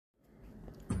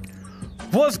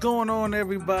What's going on,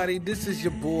 everybody? This is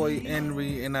your boy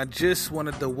Henry, and I just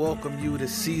wanted to welcome you to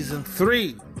season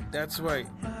 3. That's right,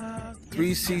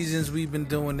 3 seasons we've been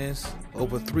doing this.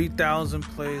 Over 3,000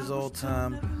 plays all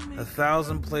time,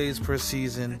 1,000 plays per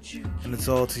season, and it's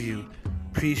all to you.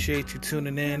 Appreciate you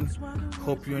tuning in.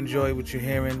 Hope you enjoy what you're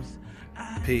hearing.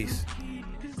 Peace.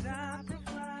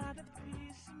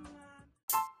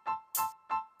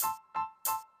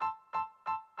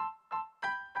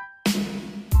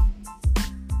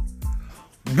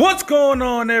 What's going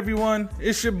on, everyone?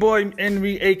 It's your boy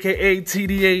Henry, aka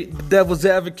TD8, the Devil's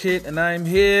Advocate, and I'm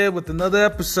here with another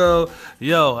episode.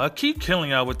 Yo, I keep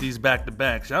killing y'all with these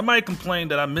back-to-backs. Y'all might complain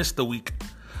that I missed a week,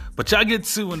 but y'all get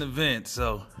 2 in advance,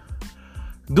 so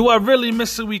do I really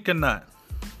miss a week or not?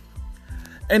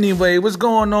 Anyway, what's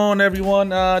going on,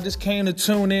 everyone? I just came to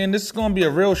tune in. This is going to be a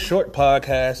real short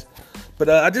podcast, but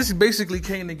I just basically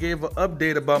came to give an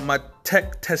update about my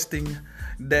tech testing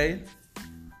day.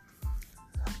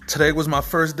 Today was my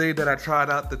first day that I tried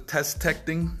out the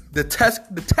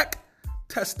tech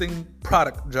testing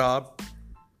product job.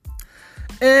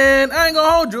 And I ain't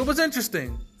gonna hold you, it was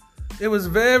interesting. It was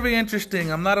very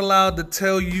interesting. I'm not allowed to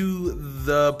tell you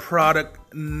the product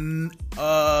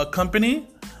company.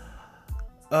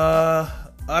 I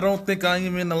don't think I'm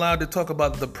even allowed to talk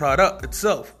about the product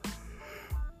itself.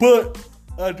 But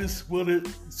I just wanted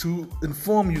to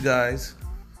inform you guys.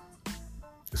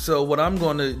 So what I'm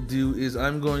going to do is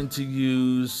I'm going to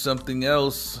use something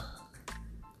else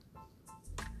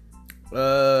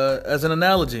as an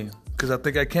analogy, because I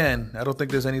think I can. I don't think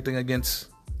there's anything against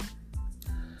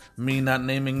me not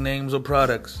naming names or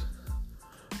products.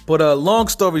 But long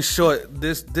story short,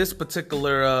 this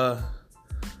particular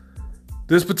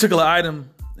item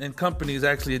and company is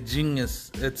actually a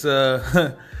genius. It's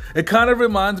it kind of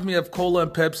reminds me of Cola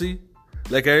and Pepsi.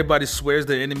 Like, everybody swears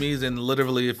they're enemies, and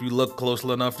literally, if you look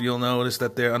closely enough, you'll notice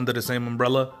that they're under the same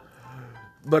umbrella.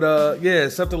 But yeah,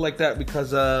 something like that,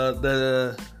 because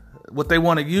what they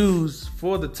want to use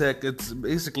for the tech, it's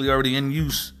basically already in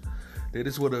use. They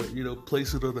just want to,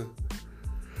 place it on a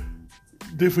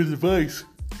different device.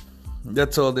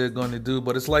 That's all they're going to do.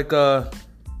 But it's like,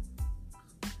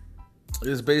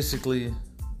 it's basically,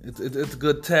 it's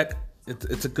good tech.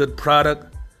 It's a good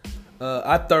product.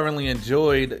 I thoroughly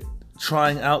enjoyed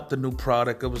trying out the new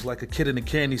product. It was like a kid in a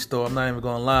candy store. I'm not even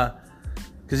gonna lie,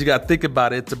 because you gotta think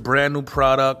about it. It's a brand new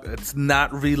product. It's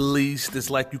not released.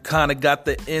 It's like you kind of got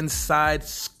the inside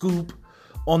scoop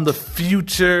on the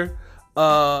future.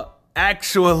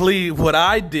 Actually, what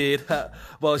I did,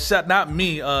 well, not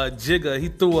me, Jigga. He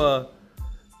threw a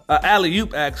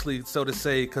alley-oop, actually, so to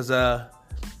say, because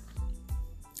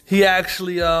he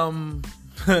actually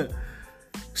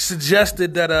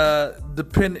suggested that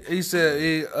he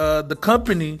said the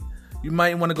company, you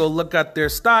might want to go look at their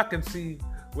stock and see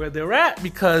where they're at,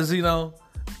 because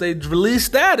they release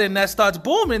that and that starts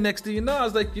booming. Next thing you know, I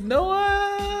was like, you know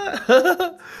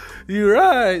what, you're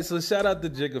right. So shout out to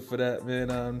Jigga for that,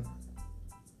 man.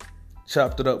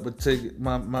 Chopped it up with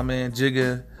my man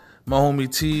Jigga, my homie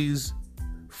Tees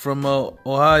from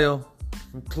Ohio,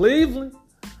 from Cleveland.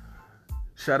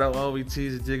 Shout out all we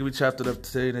T's and Jigga. We chopped it up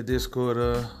today in the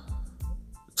Discord.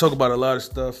 Talk about a lot of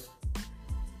stuff.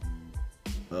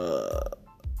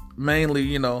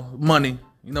 Mainly, money.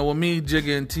 When me,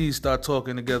 Jigga, and T start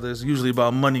talking together, it's usually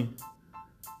about money.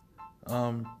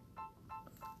 But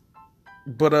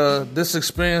this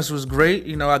experience was great.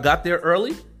 I got there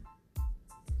early.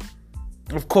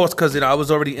 Of course, because I was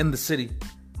already in the city.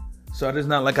 So it's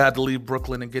not like I had to leave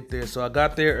Brooklyn and get there. So I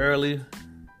got there early.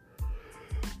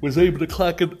 Was able to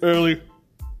clock in early.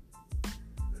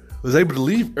 Was able to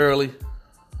leave early.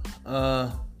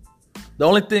 The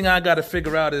only thing I got to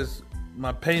figure out is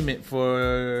my payment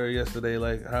for yesterday.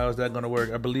 Like, how is that going to work?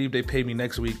 I believe they pay me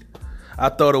next week. I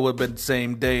thought it would have been the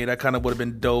same day. That kind of would have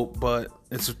been dope, but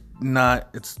it's not.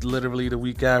 It's literally the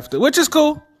week after, which is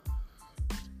cool.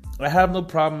 I have no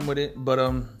problem with it, but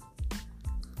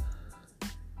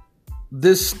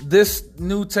This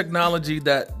new technology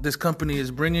that this company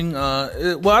is bringing, I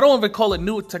don't even call it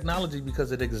new technology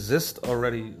because it exists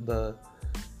already. The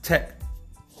tech,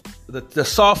 the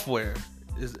software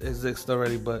exists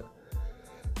already, but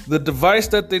the device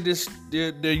that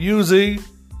they're using,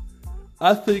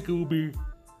 I think it will be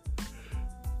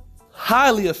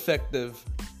highly effective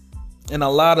in a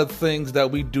lot of things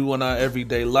that we do in our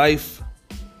everyday life,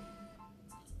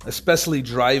 especially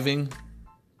driving.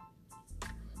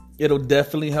 It'll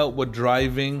definitely help with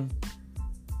driving.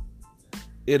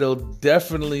 It'll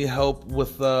definitely help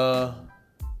with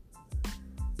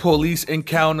police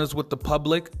encounters with the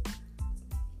public.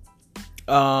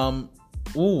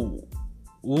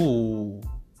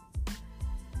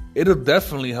 it'll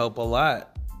definitely help a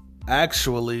lot.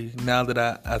 Actually, now that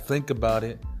I think about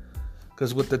it,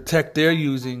 because with the tech they're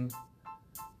using,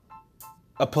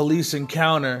 a police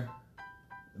encounter,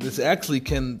 this actually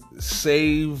can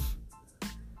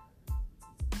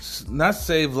not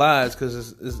save lives,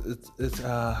 because it's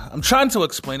I'm trying to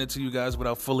explain it to you guys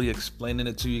without fully explaining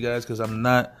it to you guys, because I'm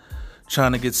not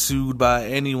trying to get sued by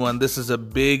anyone. This is a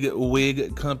big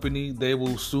wig company. They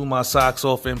will sue my socks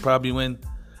off and probably win.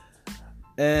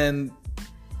 And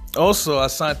also, I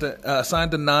signed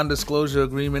the non-disclosure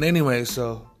agreement anyway,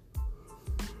 so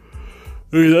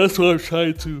that's what I'm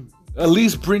trying to at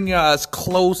least bring y'all as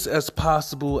close as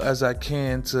possible as I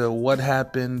can to what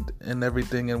happened and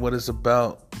everything and what it's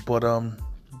about. But I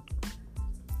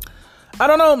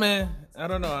don't know, man. I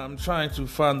don't know. I'm trying to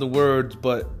find the words,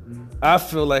 but I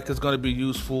feel like it's going to be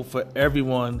useful for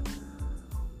everyone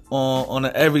on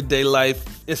an everyday life,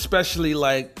 especially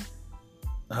like,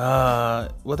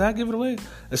 would I give it away?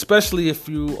 Especially if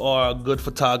you are a good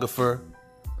photographer.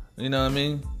 You know what I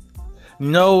mean?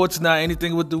 No, it's not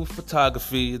anything to do with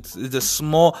photography. It's a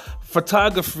small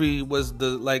photography was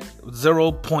the like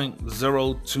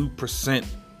 0.02%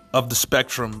 of the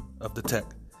spectrum of the tech.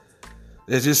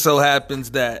 It just so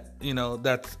happens that,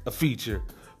 that's a feature.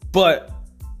 But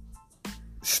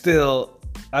still,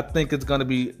 I think it's going to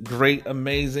be great,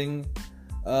 amazing.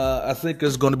 I think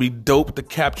it's going to be dope to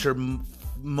capture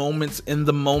moments in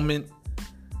the moment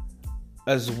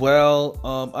as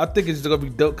well. I think it's going to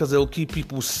be dope because it'll keep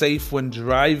people safe when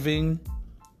driving.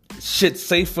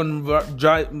 Safe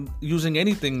when using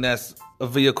anything that's a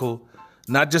vehicle.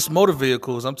 Not just motor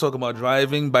vehicles. I'm talking about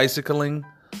driving, bicycling,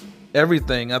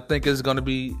 everything. I think it's going to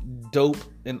be dope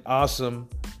and awesome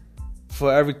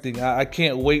for everything. I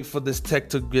can't wait for this tech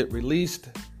to get released.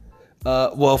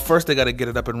 Well, first they got to get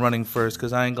it up and running first,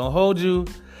 because I ain't going to hold you.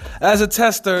 As a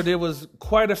tester, there was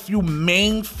quite a few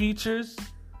main features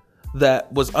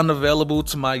that was unavailable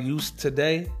to my use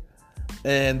today.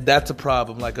 And that's a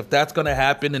problem. Like, if that's going to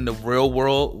happen in the real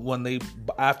world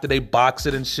after they box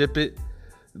it and ship it,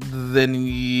 then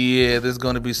yeah, there's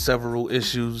going to be several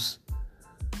issues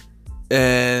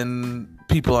and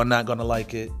people are not going to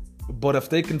like it. But if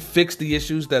they can fix the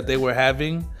issues that they were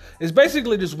having, it's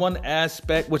basically just one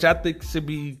aspect, which I think should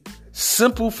be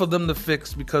simple for them to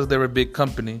fix because they're a big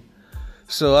company.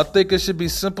 So I think it should be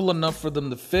simple enough for them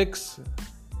to fix.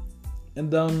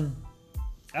 And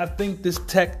I think this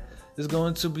tech is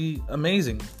going to be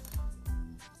amazing.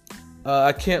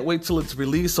 I can't wait till it's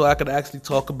released so I can actually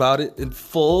talk about it in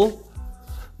full.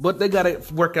 But they got to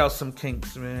work out some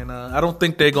kinks, man. I don't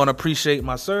think they're going to appreciate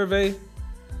my survey,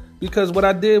 because what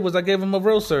I did was I gave them a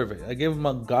real survey. I gave them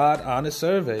a God-honest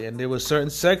survey. And there were certain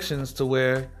sections to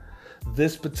where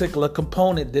this particular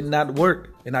component did not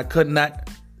work. And I could not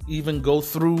even go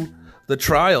through the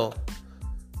trial.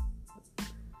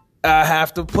 I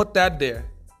have to put that there.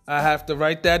 I have to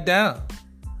write that down.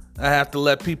 I have to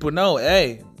let people know,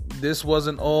 hey, this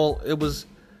wasn't all it was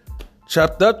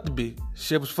chopped up to be.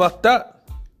 Shit was fucked up.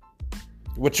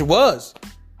 Which it was.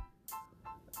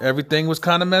 Everything was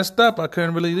kind of messed up. I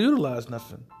couldn't really utilize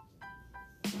nothing.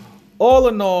 All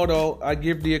in all, though, I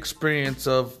give the experience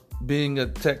of being a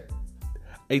tech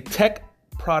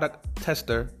product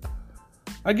tester,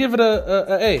 I give it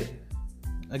a A.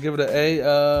 I give it an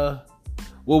A.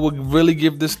 What would really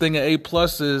give this thing an A+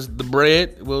 is the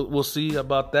bread. We'll see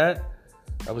about that.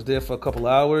 I was there for a couple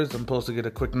hours. I'm supposed to get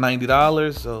a quick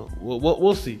 $90, so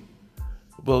we'll see.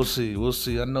 We'll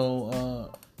see. I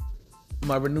know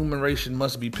my remuneration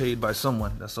must be paid by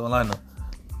someone. That's all I know.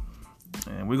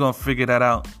 And we're going to figure that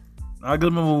out. I'll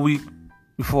give them a week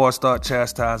before I start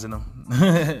chastising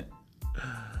them.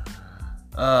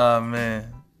 Oh,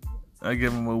 man. I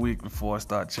give them a week before I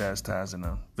start chastising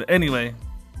them. But anyway,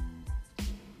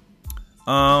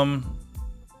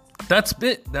 that's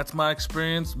it. That's my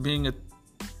experience being a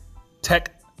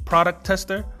tech product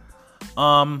tester.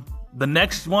 The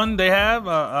next one they have,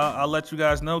 I'll let you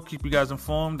guys know, keep you guys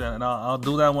informed, and I'll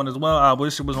do that one as well. I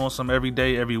wish it was on some every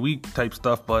day, every week type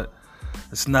stuff, but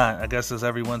it's not. I guess it's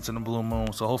every once in a blue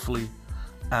moon, so hopefully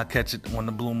I'll catch it when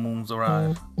the blue moons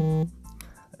arrive.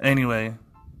 Anyway,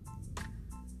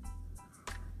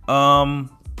 till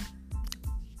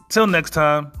next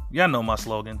time, y'all know my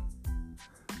slogan.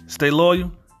 Stay loyal,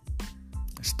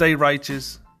 stay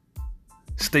righteous,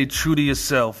 stay true to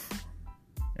yourself,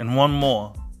 and one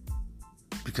more,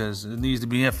 because it needs to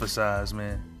be emphasized,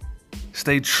 man.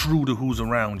 Stay true to who's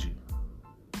around you.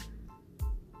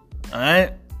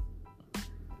 Alright?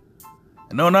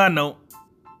 And on that note,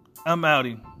 I'm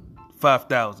outie.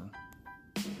 5,000.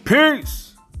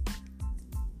 Peace!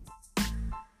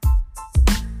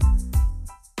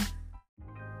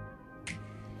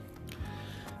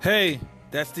 Hey,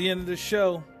 that's the end of the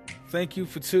show. Thank you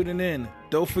for tuning in.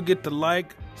 Don't forget to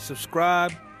like,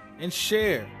 subscribe, and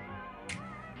share.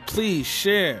 Please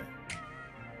share.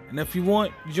 And if you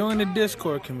want, join the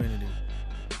Discord community.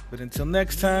 But until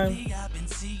next time,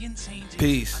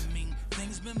 peace.